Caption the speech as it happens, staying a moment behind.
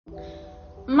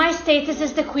My status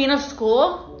is the queen of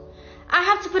school. I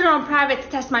have to put it on private to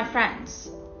test my friends.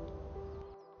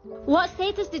 What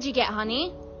status did you get,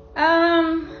 honey?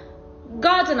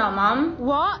 Gardener, Mom.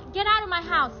 What? Get out of my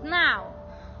house, now.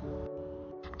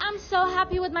 I'm so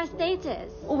happy with my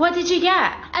status. What did you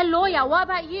get? A lawyer. What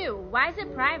about you? Why is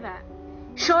it private?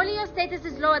 Surely your status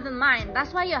is lower than mine.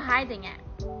 That's why you're hiding it.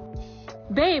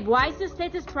 Babe, why is your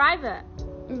status private?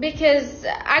 Because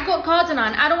I got gardener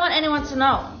and I don't want anyone to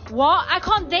know. What? I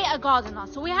can't date a gardener,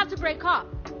 so we have to break up.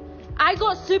 I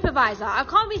got supervisor. I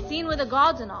can't be seen with a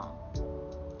gardener.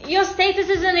 Your status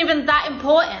isn't even that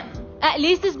important. At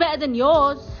least it's better than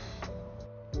yours.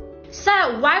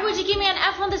 Sir, why would you give me an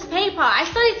F on this paper? I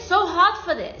studied so hard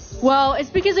for this. Well, it's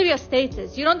because of your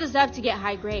status. You don't deserve to get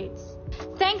high grades.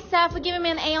 Thanks, sir, for giving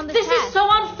me an A on the test. This is so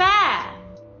unfair.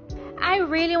 I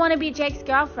really want to be Jake's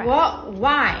girlfriend. What?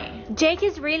 Why? Jake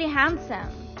is really handsome.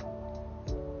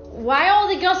 Why are all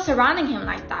the girls surrounding him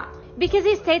like that? Because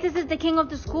his status is the king of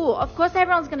the school. Of course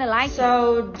everyone's gonna like him.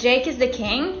 So, Jake is the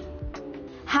king?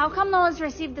 How come no one's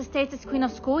received the status queen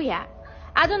of school yet?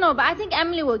 I don't know, but I think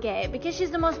Emily will get it because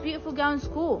she's the most beautiful girl in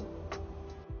school.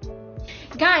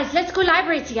 Guys, let's go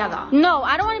library together. No,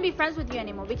 I don't want to be friends with you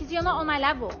anymore because you're not on my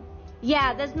level.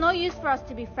 Yeah, there's no use for us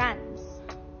to be friends.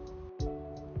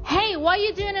 Hey, what are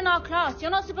you doing in our class?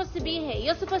 You're not supposed to be here.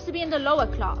 You're supposed to be in the lower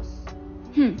class.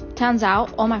 Turns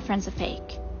out all my friends are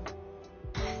fake.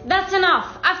 That's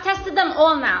enough. I've tested them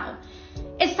all now.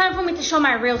 It's time for me to show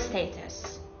my real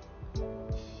status.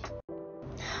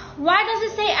 Why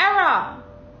does it say error?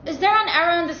 Is there an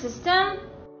error in the system?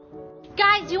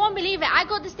 Guys, you won't believe it. I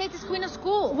got the status queen of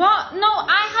school. What? No,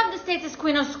 I have the status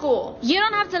queen of school. You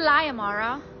don't have to lie,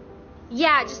 Amara.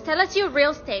 Yeah, just tell us your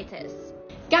real status.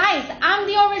 Guys, I'm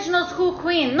the original school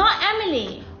queen, not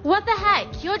Emily. What the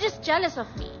heck? You're just jealous of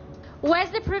me. Where's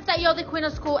the proof that you're the queen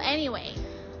of school anyway?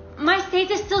 My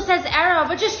status still says error,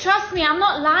 but just trust me, I'm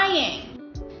not lying.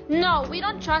 No, we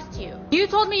don't trust you. You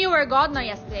told me you were a gardener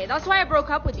yesterday. That's why I broke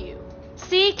up with you.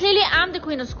 See, clearly I'm the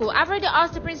queen of school. I've already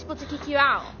asked the principal to kick you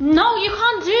out. No, you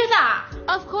can't do that.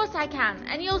 Of course I can,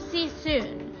 and you'll see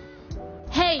soon.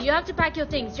 Hey, you have to pack your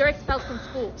things. You're expelled from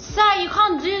school. Sir, you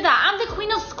can't do that. I'm the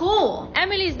queen of school.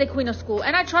 Emily is the queen of school,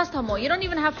 and I trust her more. You don't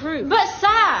even have proof. But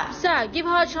sir! Sir, give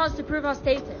her a chance to prove her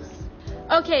status.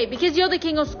 Okay, because you're the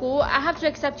king of school, I have to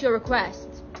accept your request.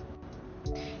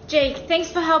 Jake,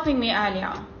 thanks for helping me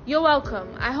earlier. You're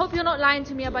welcome. I hope you're not lying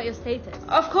to me about your status.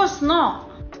 Of course not.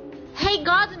 Hey,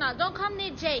 gardener, don't come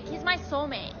near Jake. He's my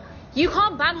soulmate. You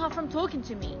can't ban her from talking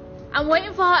to me. I'm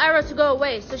waiting for her error to go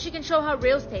away so she can show her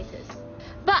real status.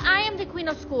 But I am the queen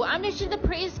of school. I'm literally the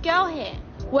prettiest girl here.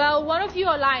 Well, one of you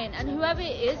are lying, and whoever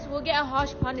it is will get a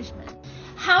harsh punishment.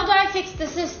 How do I fix the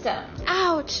system?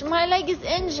 Ouch, my leg is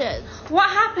injured. What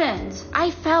happened?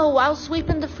 I fell while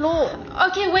sweeping the floor.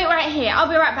 Okay, wait right here. I'll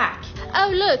be right back.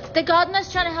 Oh, look, the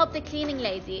gardener's trying to help the cleaning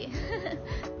lady.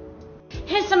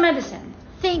 Here's some medicine.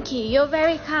 Thank you, you're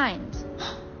very kind.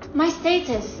 My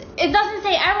status, it doesn't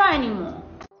say error anymore.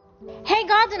 Hey,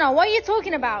 gardener, what are you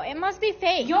talking about? It must be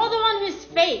fake. You're the one who's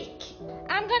fake.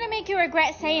 I'm gonna make you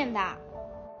regret saying that.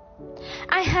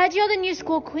 I heard you're the new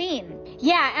school queen.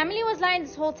 Yeah, Emily was lying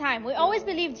this whole time. We always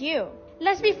believed you.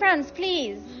 Let's be friends,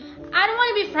 please. I don't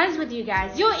want to be friends with you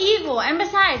guys. You're evil. And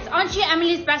besides, aren't you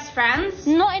Emily's best friends?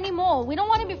 Not anymore. We don't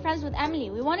want to be friends with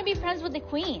Emily. We want to be friends with the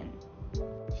queen.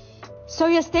 So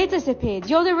your status appeared.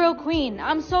 You're the real queen.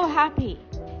 I'm so happy.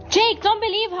 Jake, don't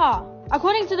believe her.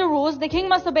 According to the rules, the king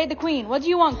must obey the queen. What do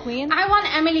you want, queen? I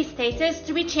want Emily's status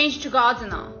to be changed to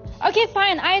gardener. Okay,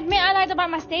 fine. I admit I lied about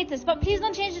my status, but please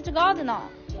don't change it to gardener.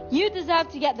 You deserve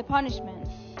to get the punishment.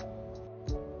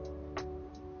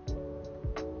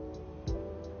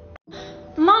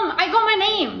 Mom, I got my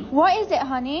name. What is it,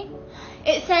 honey?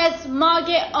 It says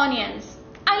Margaret Onions.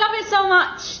 I love it so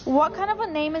much. What kind of a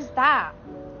name is that?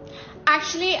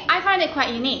 Actually, I find it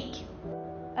quite unique.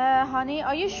 Honey,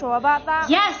 are you sure about that?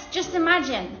 Yes, just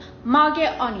imagine.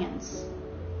 Margaret Onions.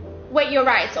 Wait, you're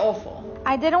right, it's awful.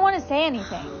 I didn't want to say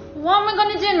anything. What am I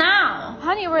going to do now?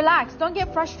 Honey, relax. Don't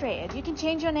get frustrated. You can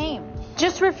change your name.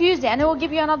 Just refuse it and it will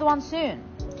give you another one soon.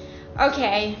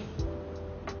 Okay.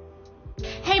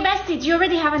 Hey, Bestie, do you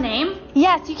already have a name?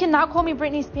 Yes, you can now call me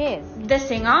Britney Spears. The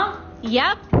singer?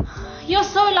 Yep. You're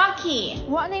so lucky.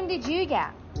 What name did you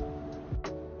get?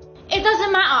 It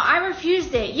doesn't matter. I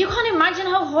refused it. You can't imagine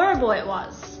how horrible it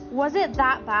was. Was it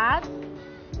that bad?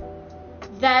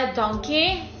 The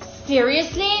donkey?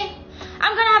 Seriously?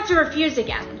 I'm gonna have to refuse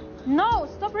again. No,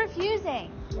 stop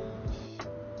refusing.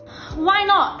 Why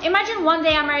not? Imagine one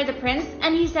day I marry the prince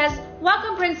and he says,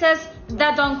 "Welcome, princess,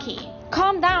 the donkey."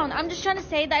 Calm down. I'm just trying to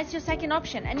say that it's your second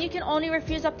option and you can only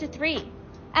refuse up to 3.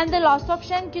 And the last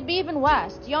option could be even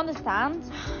worse. Do you understand?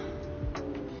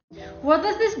 What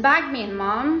does this bag mean,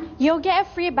 Mom? You'll get a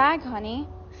free bag, honey.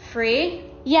 Free?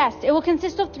 Yes, it will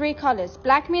consist of 3 colors.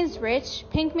 Black means rich,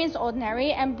 pink means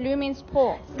ordinary, and blue means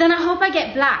poor. Then I hope I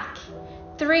get black.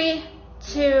 3,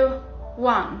 2,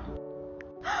 1.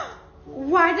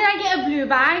 Why did I get a blue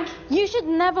bag? You should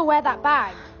never wear that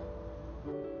bag.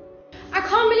 I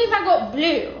can't believe I got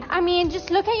blue. I mean,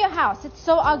 just look at your house. It's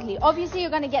so ugly. Obviously, you're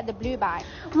going to get the blue bag.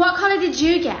 What color did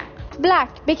you get?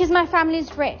 Black, because my family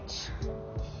is rich.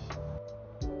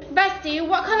 Bestie,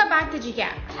 what color bag did you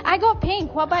get? I got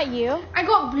pink. What about you? I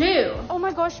got blue. Oh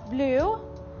my gosh, blue?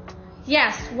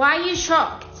 Yes, why are you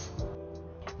shocked?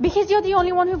 Because you're the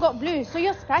only one who got blue, so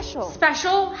you're special.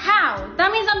 Special? How?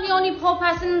 That means I'm the only poor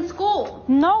person in school.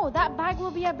 No, that bag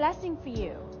will be a blessing for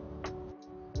you.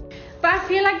 But I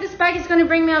feel like this bag is going to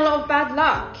bring me a lot of bad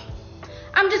luck.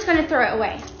 I'm just going to throw it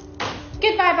away.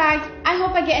 Goodbye, bag. I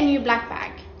hope I get a new black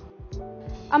bag.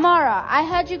 Amara, I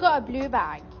heard you got a blue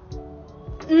bag.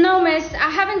 No, miss. I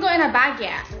haven't gotten a bag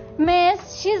yet.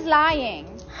 Miss, she's lying.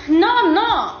 No, I'm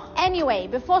not. Anyway,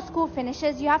 before school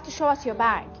finishes, you have to show us your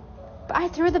bag. But I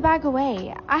threw the bag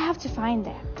away. I have to find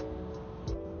it.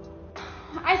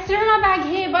 I threw my bag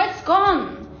here, but it's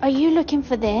gone. Are you looking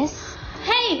for this?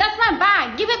 Hey, that's my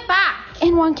bag. Give it back.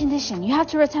 In one condition. You have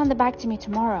to return the bag to me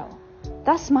tomorrow.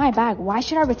 That's my bag. Why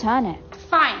should I return it?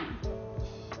 Fine.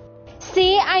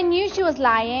 See, I knew she was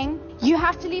lying. You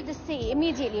have to leave the city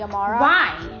immediately, Amara.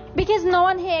 Why? Because no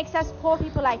one here accepts poor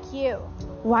people like you.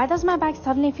 Why does my bag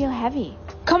suddenly feel heavy?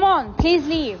 Come on, please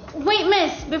leave. Wait,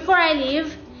 miss. Before I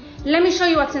leave, let me show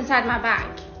you what's inside my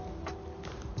bag.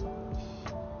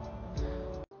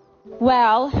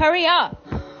 Well, hurry up.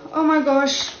 Oh my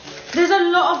gosh. There's a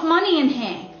lot of money in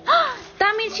here.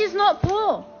 That means she's not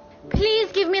poor.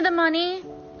 Please give me the money.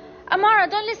 Amara,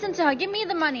 don't listen to her. Give me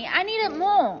the money. I need it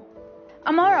more.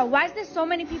 Amara, why is there so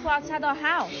many people outside our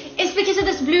house? It's because of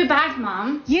this blue bag,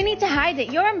 Mom. You need to hide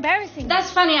it. You're embarrassing me. That's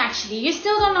funny, actually. You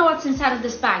still don't know what's inside of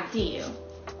this bag, do you?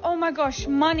 Oh my gosh,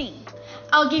 money.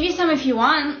 I'll give you some if you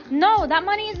want. No, that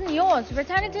money isn't yours.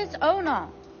 Return it to its owner.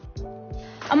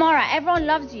 Amara, everyone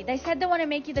loves you. They said they want to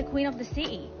make you the queen of the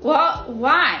city. What?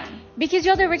 Why? Because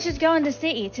you're the richest girl in the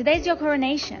city. Today's your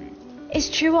coronation. It's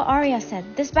true what Arya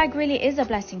said. This bag really is a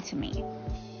blessing to me.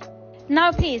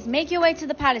 Now please, make your way to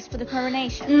the palace for the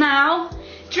coronation. Now?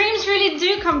 Dreams really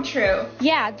do come true.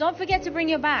 Yeah, don't forget to bring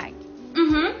your bag.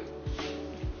 Mm-hmm.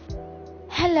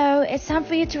 Hello, it's time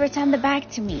for you to return the bag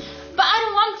to me. But I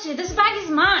don't want to. This bag is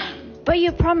mine. But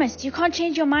you promised. You can't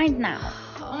change your mind now.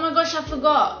 Oh my gosh, I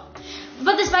forgot.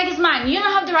 But this bag is mine. You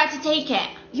don't have the right to take it.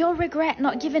 You'll regret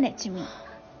not giving it to me.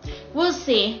 We'll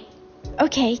see.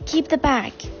 Okay, keep the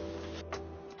bag.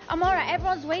 Amara,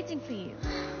 everyone's waiting for you.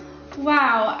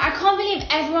 Wow, I can't believe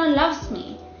everyone loves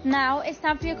me. Now it's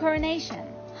time for your coronation.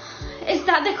 Is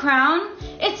that the crown?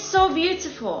 It's so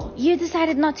beautiful. You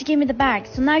decided not to give me the bag,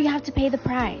 so now you have to pay the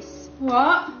price.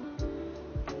 What?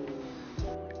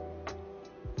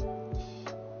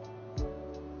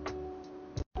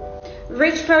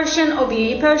 Rich potion or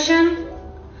beauty potion?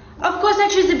 Of course I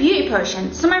choose the beauty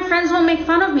potion, so my friends won't make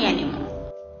fun of me anymore.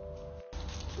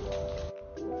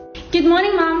 Good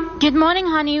morning, Mom. Good morning,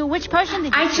 honey. Which potion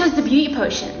did you I chose the beauty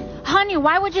potion. Honey,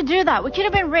 why would you do that? We could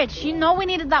have been rich. You know we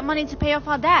needed that money to pay off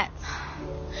our debts.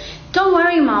 Don't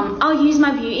worry, Mom. I'll use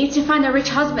my beauty to find a rich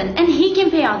husband and he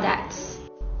can pay our debts.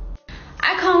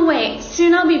 I can't wait.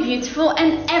 Soon I'll be beautiful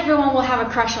and everyone will have a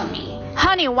crush on me.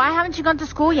 Honey, why haven't you gone to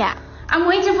school yet? I'm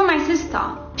waiting for my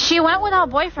sister. She went with her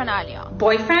boyfriend earlier.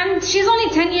 Boyfriend? She's only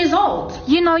 10 years old.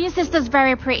 You know your sister's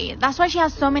very pretty. That's why she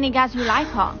has so many guys who like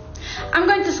her. I'm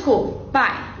going to school.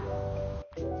 Bye.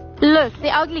 Look, the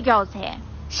ugly girl's here.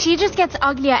 She just gets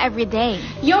uglier every day.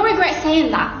 You'll regret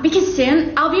saying that because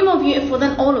soon I'll be more beautiful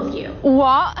than all of you.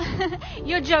 What?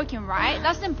 You're joking, right?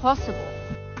 That's impossible.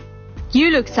 You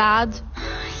look sad.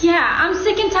 Yeah, I'm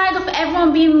sick and tired of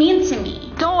everyone being mean to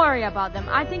me. Don't worry about them.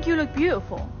 I think you look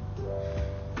beautiful.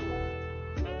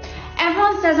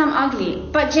 Everyone says I'm ugly,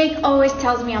 but Jake always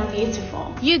tells me I'm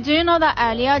beautiful. You do know that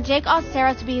earlier Jake asked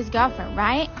Sarah to be his girlfriend,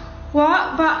 right?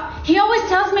 What? But he always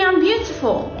tells me I'm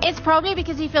beautiful. It's probably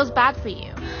because he feels bad for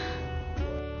you.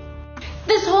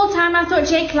 This whole time I thought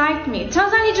Jake liked me.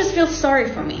 Turns out he just feels sorry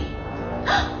for me.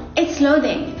 It's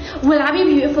loading. Will I be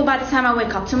beautiful by the time I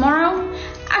wake up tomorrow?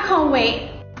 I can't wait.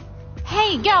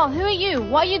 Hey girl, who are you?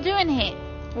 What are you doing here?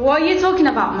 What are you talking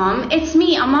about, Mom? It's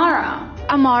me, Amara.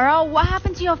 Amara, what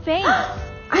happened to your face?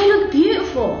 I look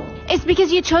beautiful. It's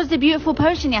because you chose the beautiful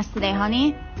potion yesterday,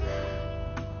 honey.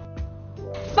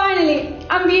 Finally,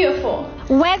 I'm beautiful.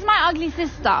 Where's my ugly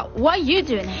sister? What are you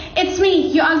doing here? It's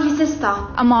me, your ugly sister.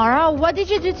 Amara, what did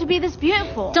you do to be this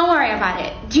beautiful? Don't worry about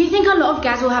it. Do you think a lot of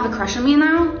guys will have a crush on me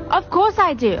now? Of course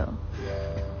I do.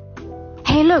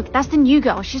 Hey, look, that's the new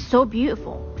girl. She's so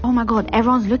beautiful. Oh my god,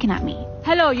 everyone's looking at me.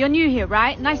 Hello, you're new here,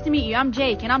 right? Nice to meet you. I'm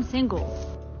Jake and I'm single.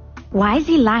 Why is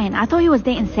he lying? I thought he was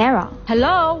dating Sarah.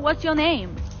 Hello, what's your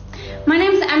name? My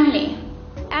name's Emily.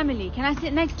 Emily, can I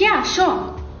sit next to you? Yeah,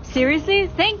 sure. Seriously?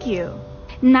 Thank you.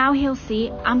 Now he'll see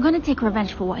I'm gonna take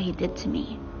revenge for what he did to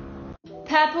me.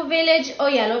 Purple village or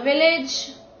yellow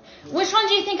village? Which one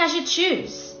do you think I should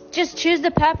choose? Just choose the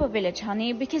purple village,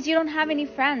 honey, because you don't have any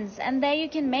friends, and there you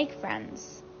can make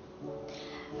friends.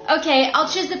 Okay, I'll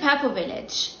choose the purple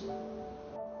village.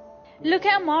 Look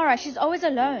at Amara, she's always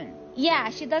alone.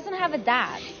 Yeah, she doesn't have a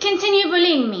dad. Continue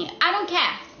bullying me. I don't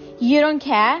care. You don't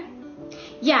care?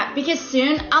 Yeah, because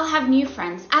soon I'll have new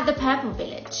friends at the purple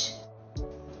village.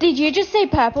 Did you just say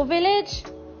purple village?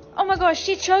 Oh my gosh,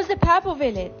 she chose the purple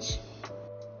village.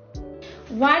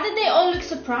 Why did they all look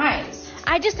surprised?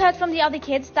 I just heard from the other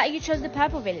kids that you chose the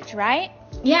purple village, right?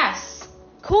 Yes.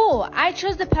 Cool, I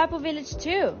chose the purple village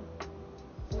too.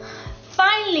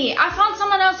 Finally, I found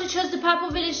someone else who chose the purple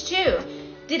village too.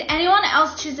 Did anyone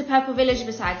else choose the purple village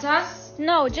besides us?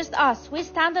 No, just us. We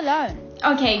stand alone.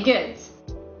 Okay, good.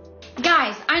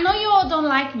 Guys, I know you all don't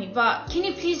like me, but can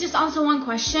you please just answer one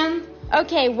question?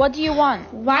 Okay, what do you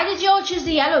want? Why did you all choose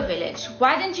the yellow village?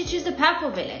 Why didn't you choose the purple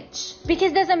village?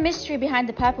 Because there's a mystery behind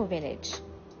the purple village.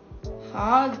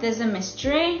 Oh, there's a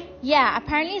mystery? Yeah,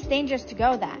 apparently it's dangerous to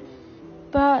go there.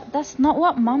 But that's not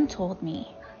what Mom told me.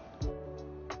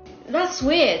 That's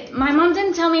weird. My mom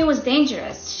didn't tell me it was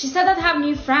dangerous. She said I'd have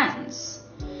new friends.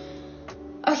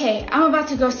 Okay, I'm about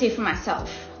to go see for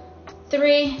myself.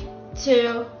 3,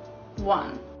 2,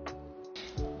 1.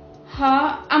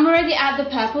 Huh? I'm already at the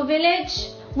purple village?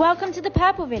 Welcome to the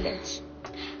purple village.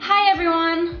 Hi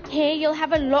everyone. Here you'll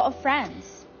have a lot of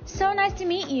friends. So nice to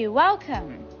meet you.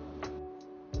 Welcome.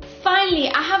 Finally,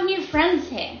 I have new friends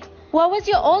here. What was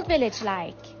your old village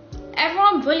like?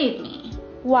 Everyone bullied me.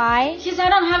 Why? Because I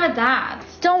don't have a dad.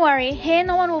 Don't worry, here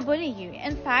no one will bully you.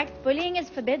 In fact, bullying is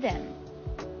forbidden.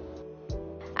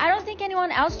 I don't think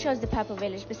anyone else chose the purple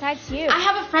village besides you. I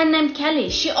have a friend named Kelly.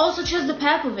 She also chose the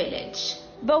purple village.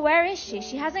 But where is she?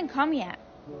 She hasn't come yet.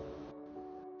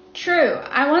 True.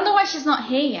 I wonder why she's not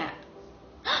here yet.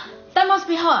 That must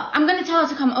be her. I'm going to tell her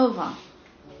to come over.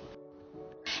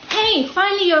 Hey,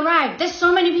 finally you arrived. There's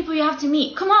so many people you have to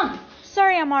meet. Come on.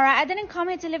 Sorry, Amara. I didn't come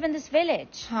here to live in this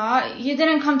village. Huh? You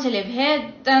didn't come to live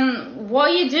here? Then what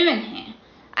are you doing here?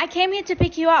 I came here to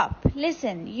pick you up.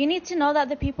 Listen, you need to know that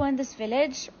the people in this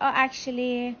village are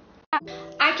actually...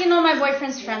 I can know my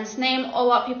boyfriend's friend's name or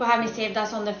what people have me saved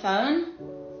as on the phone.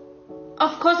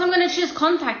 Of course I'm going to choose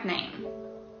contact name.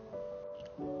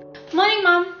 Morning,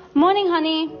 Mom. Morning,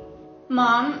 honey.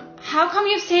 Mom, how come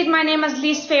you've saved my name as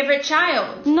least favorite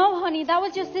child? No, honey, that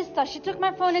was your sister. She took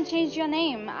my phone and changed your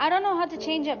name. I don't know how to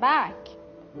change it back.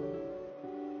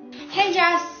 Hey,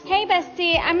 Jess. Hey,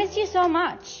 bestie. I miss you so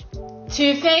much.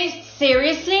 Two-Faced?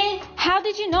 Seriously? How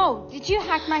did you know? Did you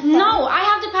hack my phone? No, I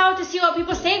have the power to see what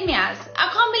people save me as. I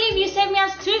can't believe you saved me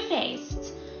as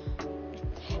Two-Faced.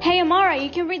 Hey, Amara, you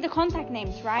can read the contact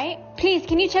names, right? Please,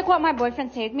 can you check what my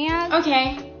boyfriend saved me as?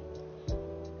 Okay.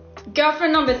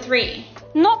 Girlfriend number 3.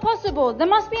 Not possible. There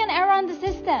must be an error in the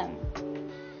system.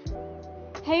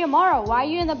 Hey, Amara, why are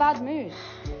you in a bad mood?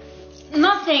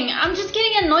 Nothing. I'm just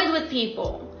getting annoyed with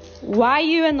people. Why are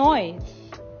you annoyed?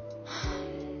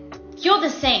 You're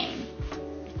the same.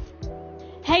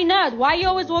 Hey, nerd, why are you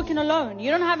always walking alone?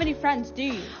 You don't have any friends, do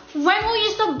you? When will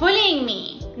you stop bullying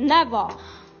me? Never.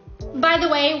 By the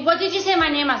way, what did you say my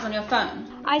name as on your phone?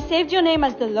 I saved your name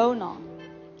as the loner.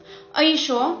 Are you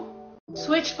sure?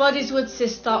 Switch bodies with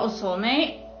sister or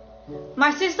soulmate?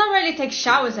 My sister rarely takes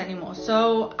showers anymore,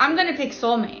 so I'm gonna pick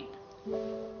soulmate.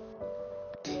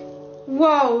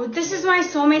 Whoa, this is my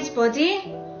soulmate's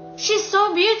body? She's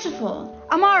so beautiful.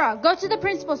 Amara, go to the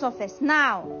principal's office,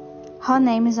 now. Her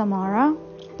name is Amara.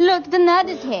 Look, the nerd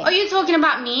is here. Are you talking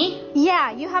about me?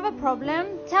 Yeah, you have a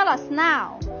problem? Tell us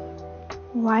now.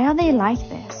 Why are they like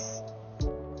this?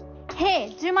 Here,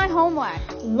 do my homework.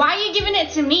 Why are you giving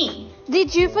it to me?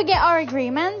 Did you forget our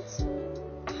agreement?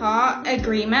 Huh?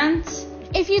 Agreement?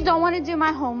 If you don't want to do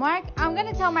my homework, I'm going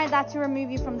to tell my dad to remove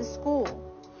you from the school.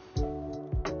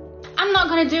 I'm not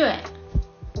gonna do it.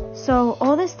 So,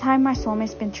 all this time my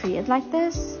soulmate's been treated like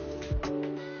this?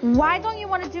 Why don't you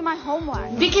want to do my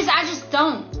homework? Because I just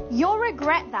don't. You'll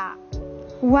regret that.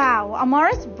 Wow,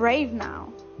 Amara's brave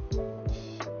now.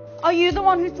 Are you the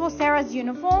one who tore Sarah's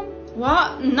uniform?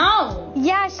 What? No.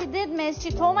 Yeah, she did, miss.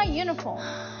 She tore my uniform.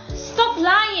 Stop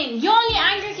lying. You're only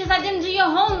angry because I didn't do your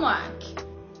homework.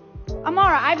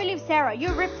 Amara, I believe Sarah.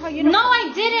 You ripped her uniform. No,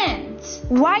 I didn't.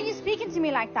 Why are you speaking to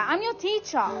me like that? I'm your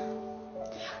teacher.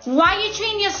 Why are you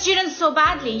treating your students so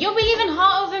badly? You're believing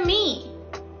her over me.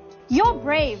 You're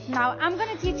brave. Now, I'm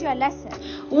going to teach you a lesson.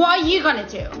 What are you going to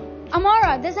do?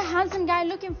 Amara, there's a handsome guy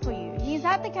looking for you. He's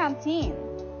at the canteen.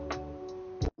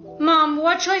 Mom,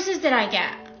 what choices did I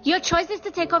get? Your choice is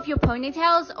to take off your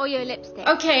ponytails or your lipstick.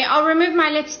 Okay, I'll remove my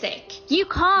lipstick. You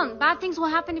can't. Bad things will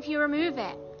happen if you remove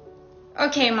it.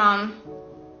 Okay, Mom.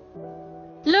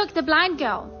 Look, the blind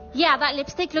girl. Yeah, that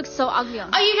lipstick looks so ugly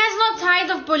on her. Are you guys not tired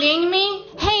of bullying me?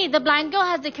 Hey, the blind girl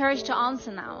has the courage to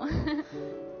answer now.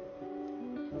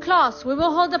 Class, we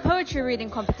will hold a poetry reading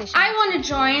competition. I want to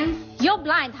join. You're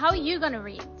blind. How are you going to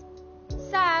read?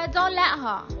 Sir, don't let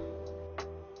her.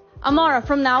 Amara,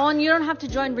 from now on, you don't have to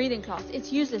join reading class.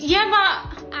 It's useless. Yeah,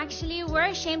 but... Actually, we're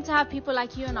ashamed to have people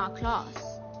like you in our class.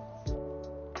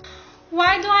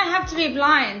 Why do I have to be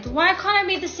blind? Why can't I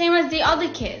be the same as the other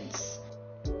kids?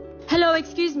 Hello,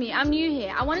 excuse me. I'm new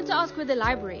here. I wanted to ask where the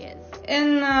library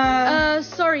is.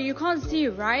 Sorry, you can't see,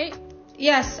 right?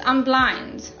 Yes, I'm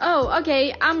blind. Oh,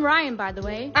 okay. I'm Ryan, by the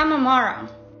way. I'm Amara.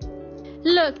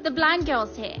 Look, the blind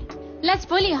girl's here. Let's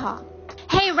bully her.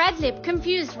 Hey, red lip,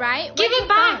 confused, right? Give it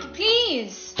back,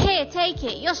 please. Here, take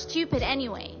it. You're stupid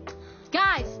anyway.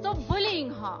 Guys, stop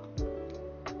bullying her.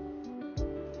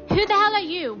 Who the hell are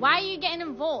you? Why are you getting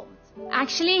involved?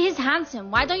 Actually, he's handsome.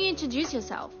 Why don't you introduce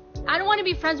yourself? I don't want to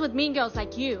be friends with mean girls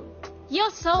like you.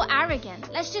 You're so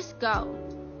arrogant. Let's just go.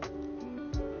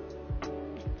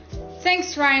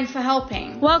 Thanks, Ryan, for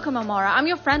helping. Welcome, Amara. I'm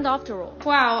your friend after all.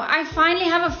 Wow, I finally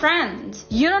have a friend.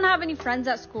 You don't have any friends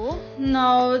at school?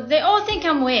 No, they all think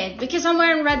I'm weird because I'm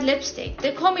wearing red lipstick.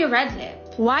 They call me red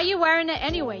lip. Why are you wearing it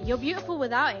anyway? You're beautiful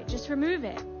without it. Just remove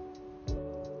it.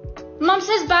 Mom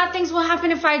says bad things will happen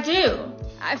if I do.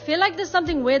 I feel like there's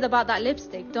something weird about that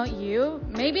lipstick, don't you?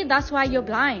 Maybe that's why you're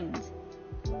blind.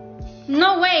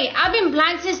 No way. I've been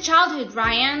blind since childhood,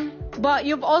 Ryan. But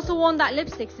you've also worn that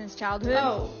lipstick since childhood.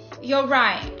 Oh, you're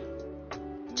right.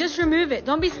 Just remove it.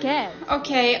 Don't be scared.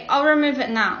 Okay, I'll remove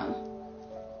it now.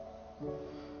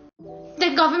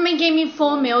 The government gave me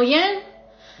 $4 million.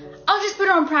 I'll just put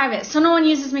it on private so no one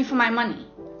uses me for my money.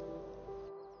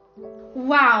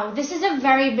 Wow, this is a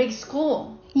very big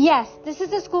school. Yes, this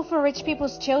is a school for rich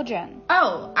people's children.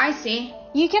 Oh, I see.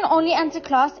 You can only enter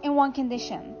class in one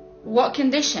condition. What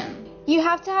condition? You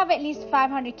have to have at least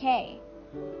 500k.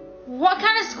 What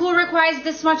kind of school requires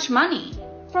this much money?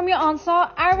 From your answer,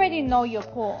 I already know you're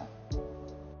poor.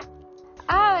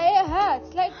 Ah, it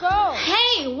hurts. Let go.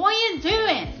 Hey, what are you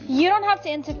doing? You don't have to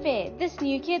interfere. This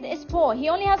new kid is poor. He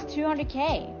only has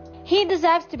 200k. He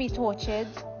deserves to be tortured.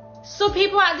 So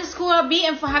people at the school are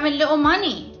beaten for having little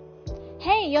money.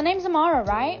 Hey, your name's Amara,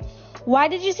 right? Why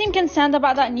did you seem concerned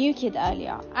about that new kid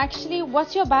earlier? Actually,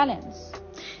 what's your balance?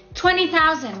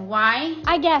 20,000. Why?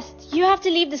 I guessed. You have to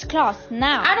leave this class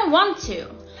now. I don't want to.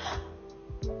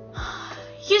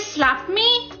 You slapped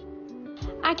me?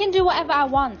 I can do whatever I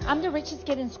want. I'm the richest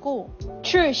kid in school.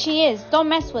 True, she is. Don't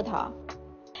mess with her.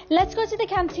 Let's go to the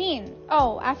canteen.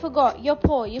 Oh, I forgot. You're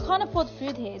poor. You can't afford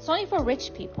food here. It's only for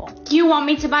rich people. You want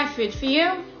me to buy food for you?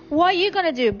 What are you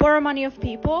gonna do? Borrow money of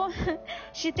people?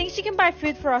 She thinks she can buy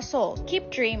food for us all. Keep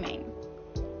dreaming.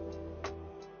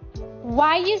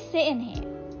 Why are you sitting here?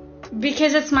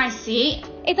 Because it's my seat.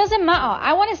 It doesn't matter.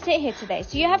 I want to sit here today,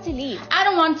 so you have to leave. I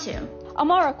don't want to.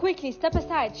 Amara, quickly, step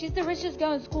aside. She's the richest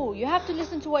girl in school. You have to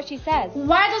listen to what she says.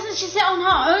 Why doesn't she sit on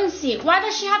her own seat? Why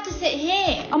does she have to sit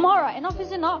here? Amara, enough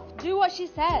is enough. Do what she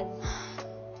says.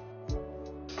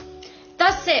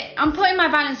 That's it. I'm putting my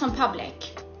balance on public.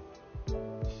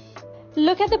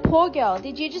 Look at the poor girl.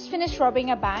 Did you just finish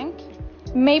robbing a bank?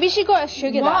 Maybe she got a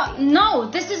sugar daddy. No,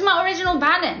 this is my original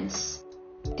balance.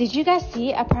 Did you guys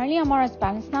see? Apparently Amara's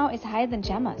balance now is higher than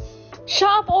Gemma's. Shut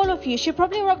up, all of you. She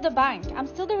probably robbed the bank. I'm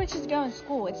still the richest girl in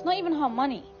school. It's not even her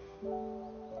money.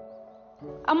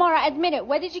 Amara, admit it.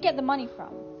 Where did you get the money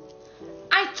from?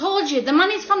 I told you, the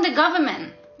money's from the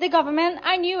government. The government?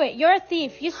 I knew it. You're a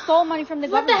thief. You stole money from the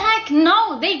government. What the heck?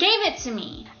 No, they gave it to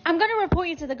me. I'm going to report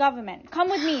you to the government. Come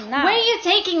with me now. Where are you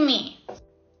taking me?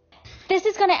 This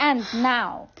is going to end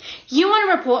now. You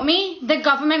want to report me? The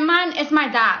government man is my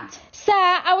dad. Sir,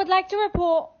 I would like to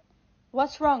report...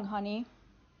 What's wrong, honey?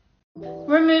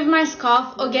 Remove my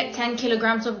scarf or get 10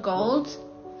 kilograms of gold?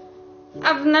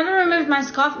 I've never removed my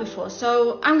scarf before,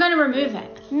 so I'm going to remove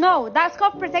it. No, that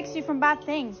scarf protects you from bad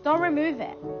things. Don't remove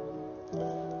it.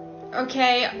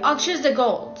 Okay, I'll choose the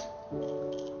gold.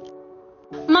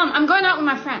 Mom, I'm going out with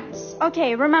my friends.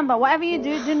 Okay, remember, whatever you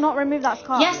do, do not remove that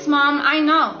scarf. Yes, Mom, I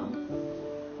know.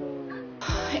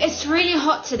 it's really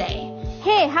hot today.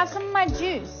 Here, have some of my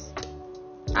juice.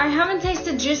 I haven't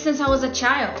tasted juice since I was a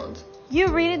child. You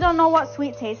really don't know what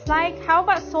sweet tastes like? How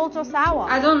about salt or sour?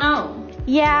 I don't know.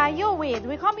 Yeah, you're weird.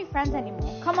 We can't be friends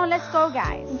anymore. Come on, let's go,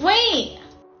 guys. Wait!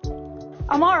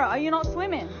 Amara, are you not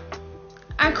swimming?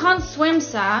 I can't swim,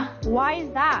 sir. Why is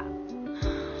that?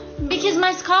 Because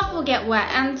my scarf will get wet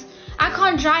and I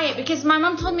can't dry it because my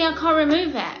mum told me I can't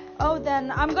remove it. Oh,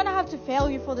 then I'm gonna have to fail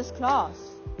you for this class.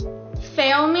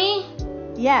 Fail me?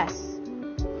 Yes.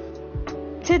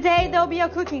 Today there'll be a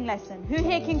cooking lesson. Who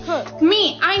here can cook?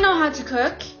 Me, I know how to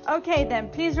cook. Okay then,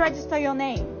 please register your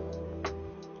name.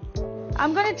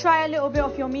 I'm gonna try a little bit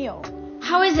of your meal.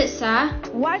 How is it, sir?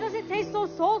 Why does it taste so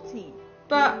salty?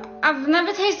 But I've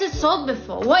never tasted salt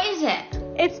before. What is it?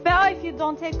 It's better if you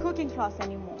don't take cooking class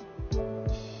anymore.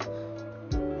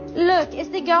 Look, it's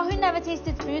the girl who never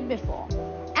tasted food before.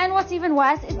 And what's even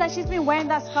worse is that she's been wearing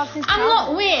that scarf since I'm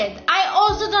not weird. I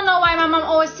also don't know why my mum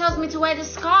always tells me to wear the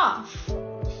scarf.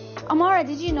 Amara,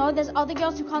 did you know there's other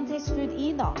girls who can't taste food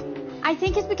either? I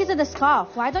think it's because of the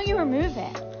scarf. Why don't you remove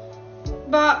it?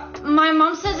 But my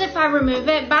mum says if I remove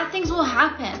it, bad things will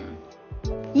happen.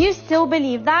 You still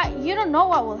believe that? You don't know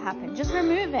what will happen. Just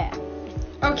remove it.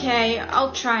 Okay,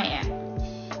 I'll try it.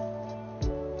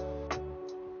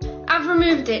 I've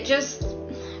removed it. Just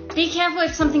be careful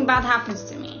if something bad happens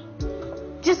to me.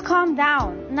 Just calm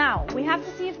down. Now, we have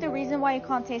to see if the reason why you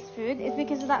can't taste food is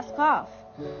because of that scarf.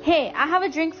 Here, I have a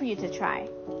drink for you to try.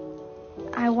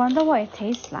 I wonder what it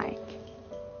tastes like.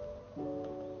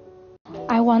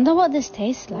 I wonder what this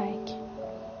tastes like.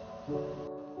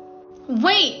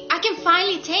 Wait, I can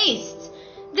finally taste.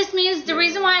 This means the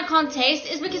reason why I can't taste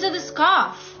is because of the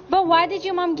scarf. But why did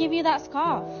your mom give you that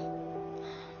scarf?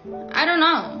 I don't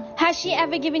know. Has she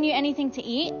ever given you anything to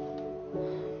eat?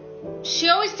 She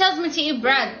always tells me to eat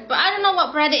bread, but I don't know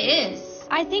what bread it is.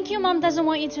 I think your mom doesn't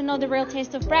want you to know the real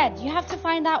taste of bread. You have to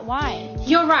find out why.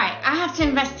 You're right. I have to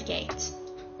investigate.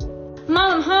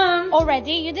 Mom, I'm home.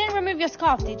 Already? You didn't remove your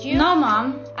scarf, did you? No,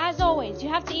 Mom. As always, you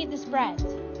have to eat this bread.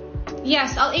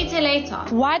 Yes, I'll eat it later.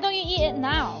 Why don't you eat it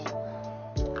now?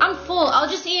 I'm full. I'll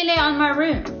just eat it later in my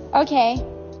room. Okay.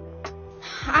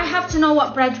 I have to know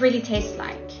what bread really tastes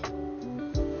like.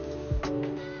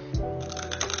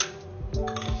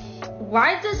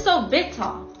 Why is this so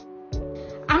bitter?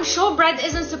 I'm sure bread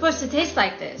isn't supposed to taste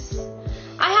like this.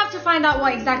 I have to find out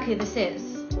what exactly this is.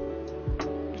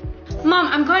 Mom,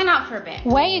 I'm going out for a bit.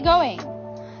 Where are you going?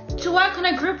 To work on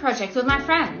a group project with my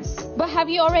friends. But have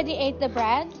you already ate the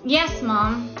bread? Yes,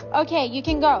 Mom. Okay, you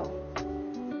can go.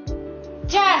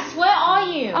 Jess, where are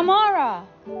you? Amara!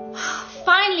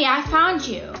 Finally, I found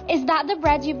you. Is that the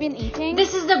bread you've been eating?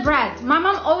 This is the bread. My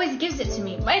mom always gives it to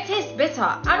me, but it tastes bitter.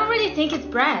 I don't really think it's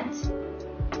bread.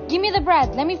 Give me the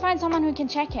bread. Let me find someone who can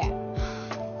check it.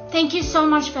 Thank you so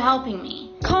much for helping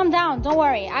me. Calm down. Don't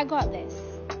worry. I got this.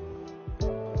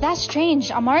 That's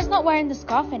strange. Amara's not wearing the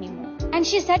scarf anymore. And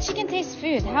she said she can taste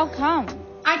food. How come?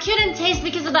 I couldn't taste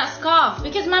because of that scarf,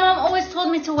 because my mom always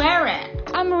told me to wear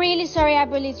it. I'm really sorry I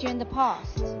bullied you in the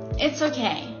past. It's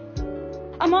okay.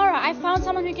 Amara, I found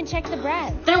someone who can check the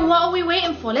bread. Then what are we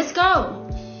waiting for? Let's go.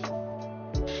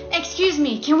 Excuse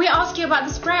me, can we ask you about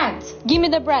this bread? Give me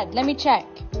the bread. Let me check.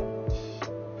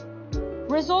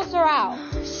 Results are out.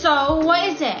 So, what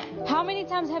is it? How many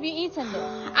times have you eaten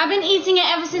this? I've been eating it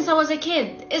ever since I was a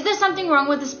kid. Is there something wrong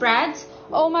with this bread?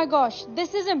 Oh my gosh,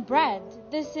 this isn't bread.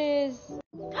 This is...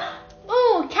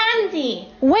 Ooh, candy.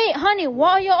 Wait, honey, what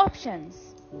are your options?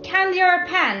 Candy or a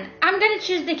pen? I'm gonna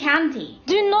choose the candy.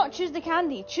 Do not choose the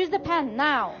candy. Choose the pen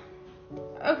now.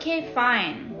 Okay,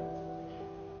 fine.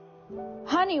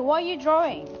 Honey, what are you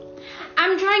drawing?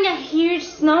 I'm drawing a huge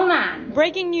snowman.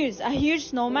 Breaking news. A huge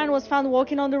snowman was found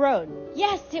walking on the road.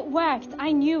 Yes, it worked.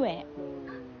 I knew it.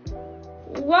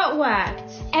 What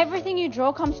worked? Everything you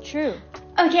draw comes true.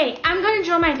 Okay, I'm gonna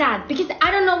draw my dad because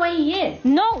I don't know where he is.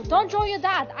 No, don't draw your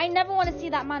dad. I never want to see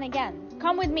that man again.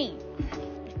 Come with me.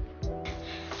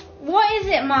 What is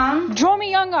it, Mom? Draw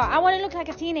me younger. I want to look like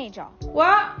a teenager.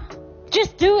 What?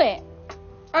 Just do it.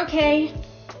 Okay.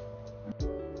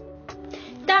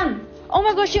 Done. Oh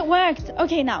my gosh, it worked.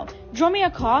 Okay, now, draw me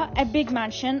a car, a big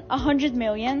mansion, 100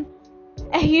 million,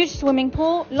 a huge swimming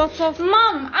pool, lots of...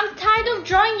 Mom, I'm tired of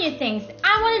drawing you things.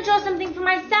 I want to draw something for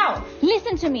myself.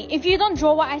 Listen to me. If you don't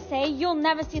draw what I say, you'll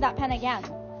never see that pen again.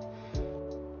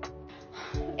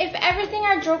 If everything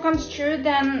I draw comes true,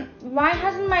 then why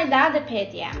hasn't my dad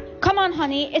appeared yet? Come on,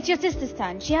 honey. It's your sister's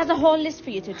turn. She has a whole list for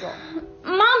you to draw.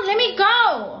 Mom, let me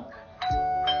go.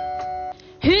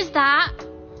 Who's that?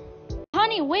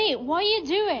 Honey, wait. What are you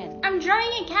doing? I'm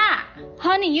drawing a cat.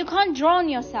 Honey, you can't draw on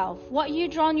yourself. What you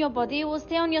draw on your body will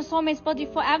stay on your soulmate's body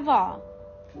forever.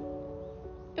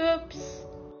 Oops.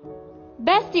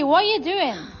 Bestie, what are you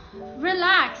doing?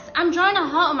 Relax. I'm drawing a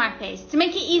heart on my face to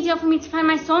make it easier for me to find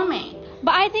my soulmate.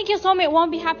 But I think your soulmate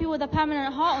won't be happy with a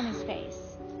permanent heart on his face.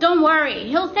 Don't worry.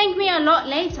 He'll thank me a lot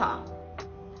later.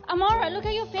 Amara, look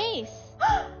at your face.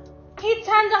 He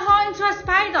turned a heart into a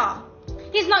spider.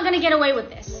 He's not going to get away with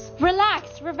this.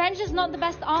 Relax. Revenge is not the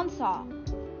best answer.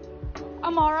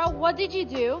 Amara, what did you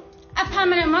do? A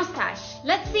permanent mustache.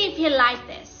 Let's see if he'll like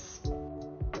this.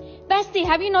 Bestie,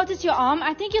 have you noticed your arm?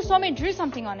 I think your soulmate drew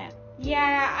something on it.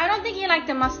 Yeah, I don't think he liked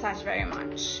the mustache very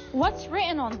much. What's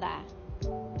written on there?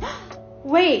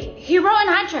 Wait, he wrote an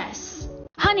address.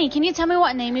 Honey, can you tell me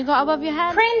what name you got above your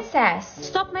head? Princess.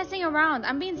 Stop messing around.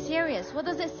 I'm being serious. What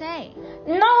does it say?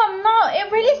 No, I'm not.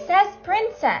 It really says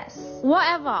princess.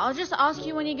 Whatever. I'll just ask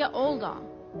you when you get older.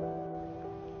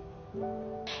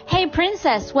 Hey,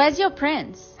 princess, where's your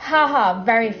prince? Haha,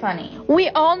 very funny. We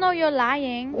all know you're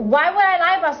lying. Why would I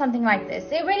lie about something like this?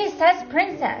 It really says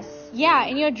princess. Yeah,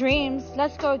 in your dreams.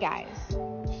 Let's go, guys.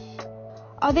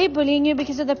 Are they bullying you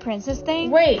because of the princess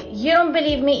thing? Wait, you don't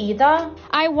believe me either?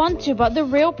 I want to, but the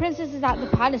real princess is at the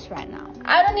palace right now.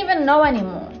 I don't even know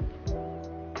anymore.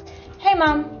 Hey,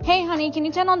 Mom. Hey, honey, can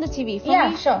you turn on the TV for me?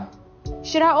 Yeah, sure.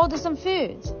 Should I order some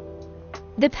food?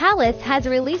 The palace has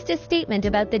released a statement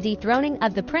about the dethroning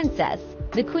of the princess.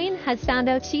 The queen has found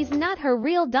out she's not her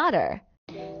real daughter.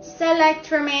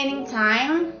 Select remaining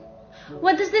time.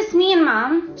 What does this mean,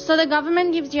 Mom? So the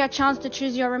government gives you a chance to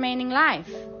choose your remaining life.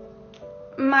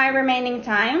 My remaining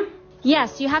time?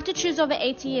 Yes, you have to choose over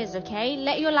 80 years, okay?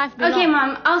 Let your life be Okay, long.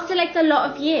 Mom, I'll select a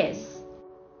lot of years.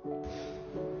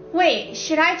 Wait,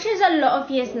 should I choose a lot of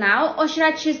years now, or should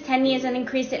I choose 10 years and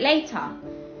increase it later?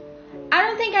 I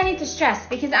don't think I need to stress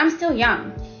because I'm still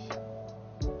young.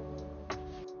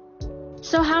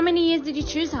 So how many years did you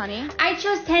choose, honey? I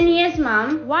chose 10 years,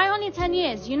 Mom. Why only 10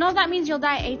 years? You know that means you'll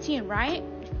die at 18, right?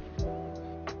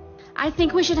 I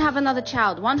think we should have another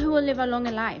child, one who will live a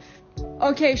longer life.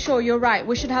 Okay, sure, you're right.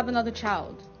 We should have another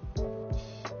child.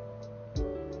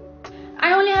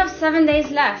 I only have 7 days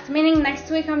left, meaning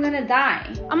next week I'm gonna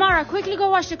die. Amara, quickly go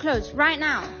wash your clothes, right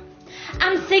now.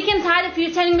 I'm sick and tired of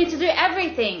you telling me to do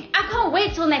everything. I can't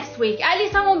wait till next week. At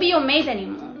least I won't be your maid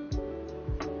anymore.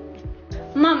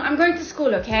 Mom, I'm going to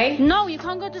school, okay? No, you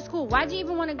can't go to school. Why do you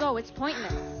even want to go? It's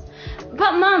pointless.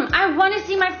 But Mom, I want to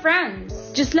see my friends.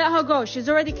 Just let her go. She's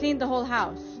already cleaned the whole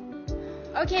house.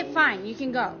 Okay, fine. You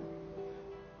can go.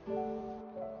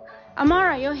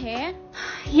 Amara, you're here?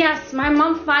 Yes, my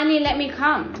mom finally let me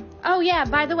come. Oh yeah,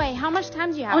 by the way, how much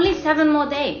time do you have? Only 7 more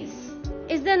days.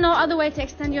 Is there no other way to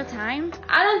extend your time?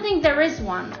 I don't think there is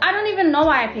one. I don't even know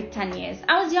why I picked 10 years.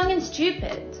 I was young and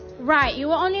stupid. Right, you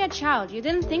were only a child. You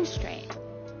didn't think straight.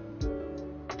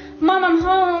 Mom, I'm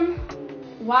home.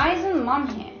 Why isn't Mom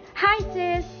here? Hi,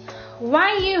 sis.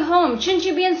 Why are you home? Shouldn't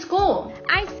you be in school?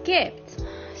 I skipped.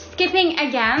 Skipping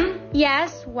again?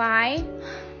 Yes, why?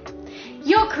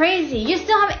 You're crazy. You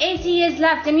still have 80 years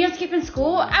left and you're skipping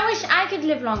school? I wish I could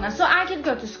live longer so I could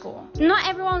go to school. Not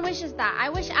everyone wishes that. I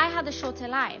wish I had a shorter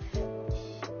life.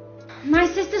 My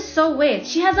sister's so weird.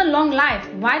 She has a long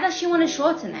life. Why does she want to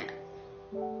shorten it?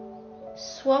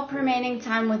 Swap remaining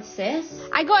time with sis?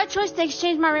 I got a choice to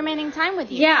exchange my remaining time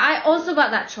with you. Yeah, I also got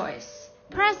that choice.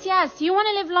 Press yes. You want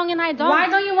to live long and I don't. Why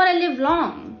don't you want to live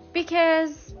long?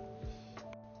 Because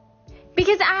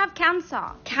I have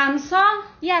cancer. Cancer?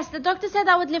 Yes, the doctor said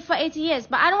I would live for 80 years,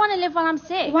 but I don't want to live while I'm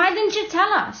sick. Why didn't you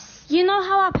tell us? You know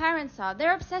how our parents are.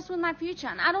 They're obsessed with my future,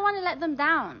 and I don't want to let them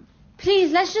down.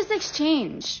 Please, let's just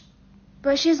exchange.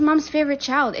 But she's Mom's favorite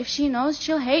child. If she knows,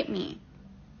 she'll hate me.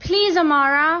 Please,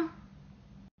 Amara.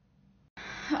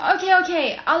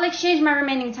 Okay. I'll exchange my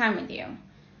remaining time with you.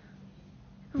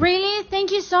 Really?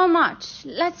 Thank you so much.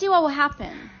 Let's see what will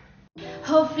happen.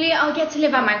 Hopefully, I'll get to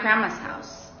live at my grandma's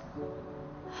house.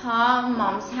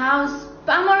 Mom's house?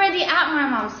 But I'm already at my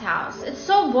mom's house. It's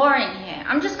so boring here.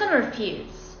 I'm just gonna refuse.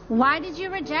 Why did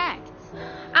you reject?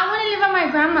 I want to live at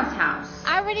my grandma's house.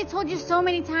 I already told you so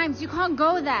many times. You can't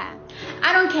go there.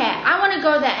 I don't care. I want to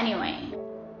go there anyway.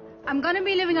 I'm gonna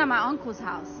be living at my uncle's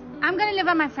house. I'm gonna live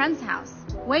at my friend's house.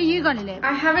 Where are you gonna live?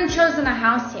 I haven't chosen a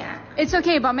house yet. It's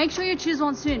okay, but make sure you choose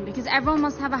one soon because everyone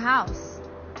must have a house.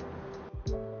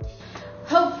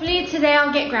 Hopefully today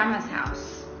I'll get grandma's house.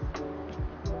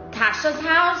 Tasha's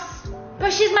house?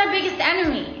 But she's my biggest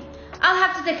enemy. I'll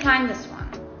have to decline this one.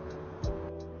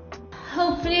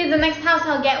 Hopefully the next house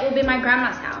I'll get will be my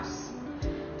grandma's house.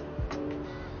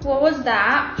 What was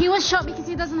that? He was shot because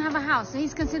he doesn't have a house, so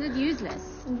he's considered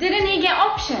useless. Didn't he get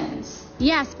options?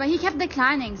 Yes, but he kept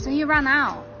declining, so he ran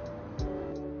out.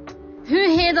 Who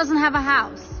here doesn't have a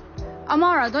house?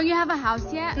 Amara, don't you have a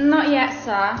house yet? Not yet,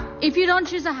 sir. If you don't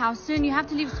choose a house soon, you have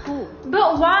to leave school.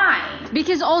 But why?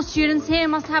 Because all students here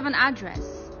must have an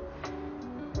address.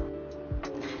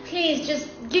 Please, just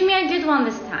give me a good one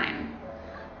this time.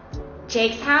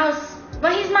 Jake's house?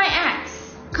 But he's my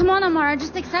ex. Come on, Amara,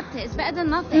 just accept it. It's better than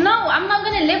nothing. No, I'm not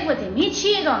gonna live with him. He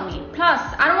cheated on me. Plus,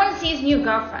 I don't want to see his new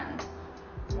girlfriend.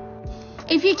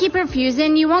 If you keep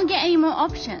refusing, you won't get any more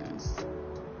options.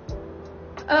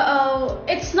 Uh-oh,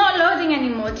 it's not loading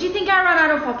anymore. Do you think I ran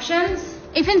out of options?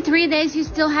 If in 3 days you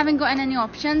still haven't gotten any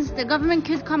options, the government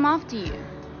could come after you.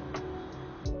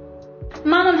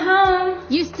 Mom, I'm home.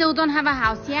 You still don't have a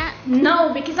house yet?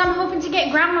 No, because I'm hoping to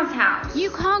get Grandma's house.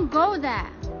 You can't go there.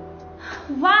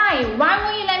 Why? Why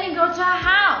won't you let me go to her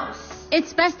house?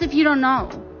 It's best if you don't know.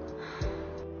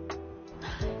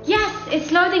 Yes,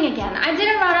 it's loading again. I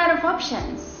didn't run out of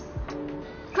options.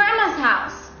 Grandma's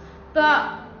house.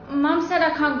 But Mom said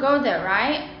I can't go there,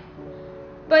 right?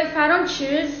 But if I don't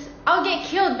choose, I'll get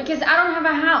killed because I don't have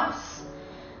a house.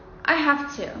 I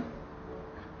have to.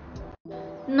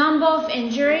 Number of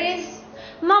injuries?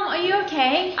 Mom, are you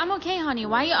okay? I'm okay, honey.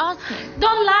 Why are you asking?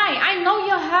 Don't lie. I know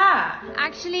you're hurt.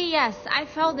 Actually, yes. I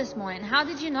fell this morning. How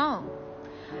did you know?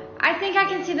 I think I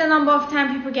can see the number of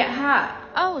times people get hurt.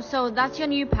 Oh, so that's your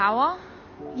new power?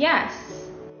 Yes.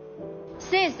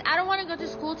 Sis, I don't want to go to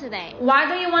school today. Why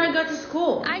don't you want to go to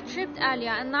school? I tripped earlier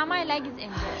and now my leg is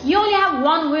injured. You only have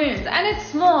one wound and it's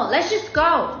small. Let's just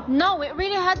go. No, it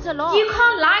really hurts a lot. You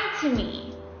can't lie to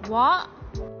me. What?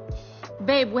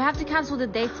 Babe, we have to cancel the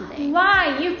date today.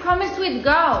 Why? You promised we'd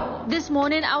go. This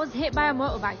morning I was hit by a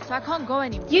motorbike, so I can't go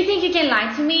anymore. You think you can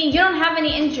lie to me? You don't have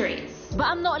any injuries. But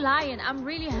I'm not lying. I'm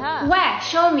really hurt. Where?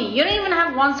 Show me. You don't even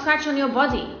have one scratch on your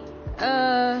body.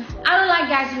 I don't like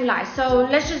guys who lie, so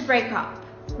let's just break up.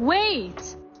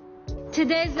 Wait.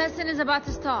 Today's lesson is about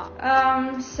to start.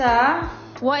 Sir?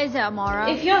 What is it, Amara?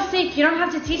 If you're sick, you don't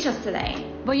have to teach us today.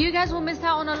 But you guys will miss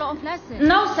out on a lot of lessons.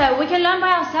 No, sir. We can learn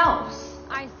by ourselves.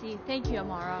 I see. Thank you,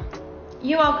 Amara.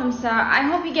 You're welcome, sir. I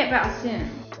hope you get better soon.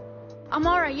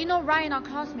 Amara, you know Ryan, our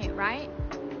classmate, right?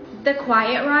 The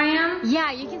quiet Ryan?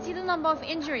 Yeah, you can see the number of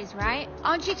injuries, right?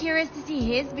 Aren't you curious to see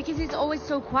his? Because he's always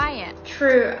so quiet.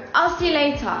 True. I'll see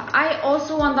later. I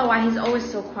also wonder why he's always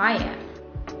so quiet.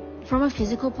 From a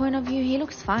physical point of view, he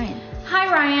looks fine. Hi,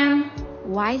 Ryan.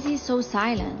 Why is he so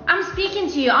silent? I'm speaking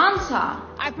to you. Answer.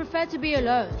 I prefer to be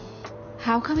alone.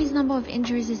 How come his number of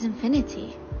injuries is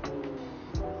infinity?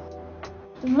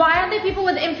 Why are there people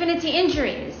with infinity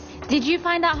injuries? Did you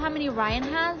find out how many Ryan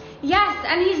has? Yes,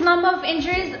 and his number of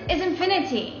injuries is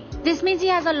infinity. This means he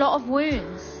has a lot of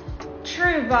wounds.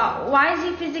 True, but why is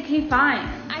he physically fine?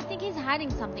 I think he's hiding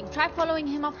something. Try following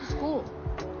him after school.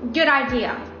 Good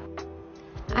idea.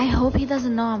 I hope he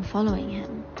doesn't know I'm following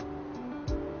him.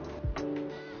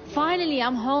 Finally,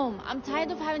 I'm home. I'm tired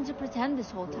of having to pretend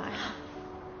this whole time.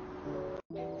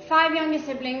 5 younger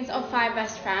siblings or 5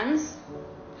 best friends?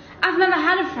 I've never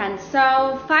had a friend,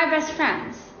 so 5 best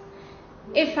friends.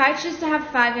 If I choose to have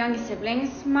 5 younger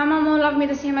siblings, my mom will love me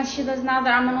the same as she does now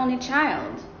that I'm an only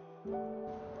child.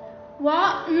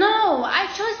 What? No, I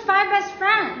chose 5 best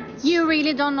friends. You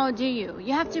really don't know, do you?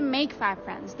 You have to make 5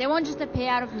 friends. They won't just appear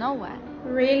out of nowhere.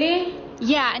 Really?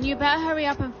 Yeah, and you better hurry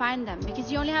up and find them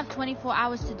because you only have 24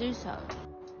 hours to do so.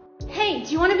 Hey,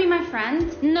 do you want to be my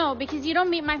friend? No, because you don't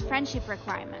meet my friendship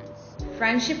requirements.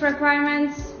 Friendship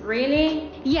requirements?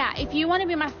 Really? Yeah, if you want to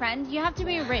be my friend, you have to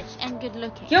be rich and good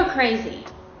looking. You're crazy.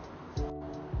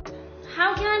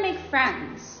 How can I make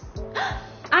friends?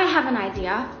 I have an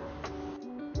idea.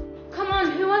 Come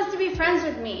on, who wants to be friends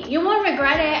with me? You won't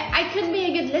regret it. I could be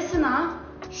a good listener.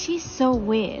 She's so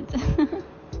weird.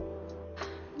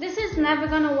 This is never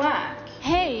gonna work.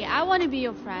 Hey, I want to be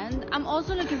your friend. I'm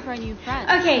also looking for a new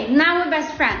friend. Okay, now we're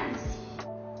best friends.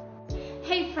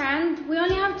 Hey friend, we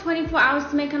only have 24 hours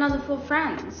to make another 4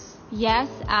 friends. Yes,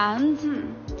 and?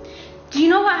 Do you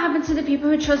know what happened to the people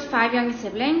who chose 5 younger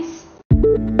siblings?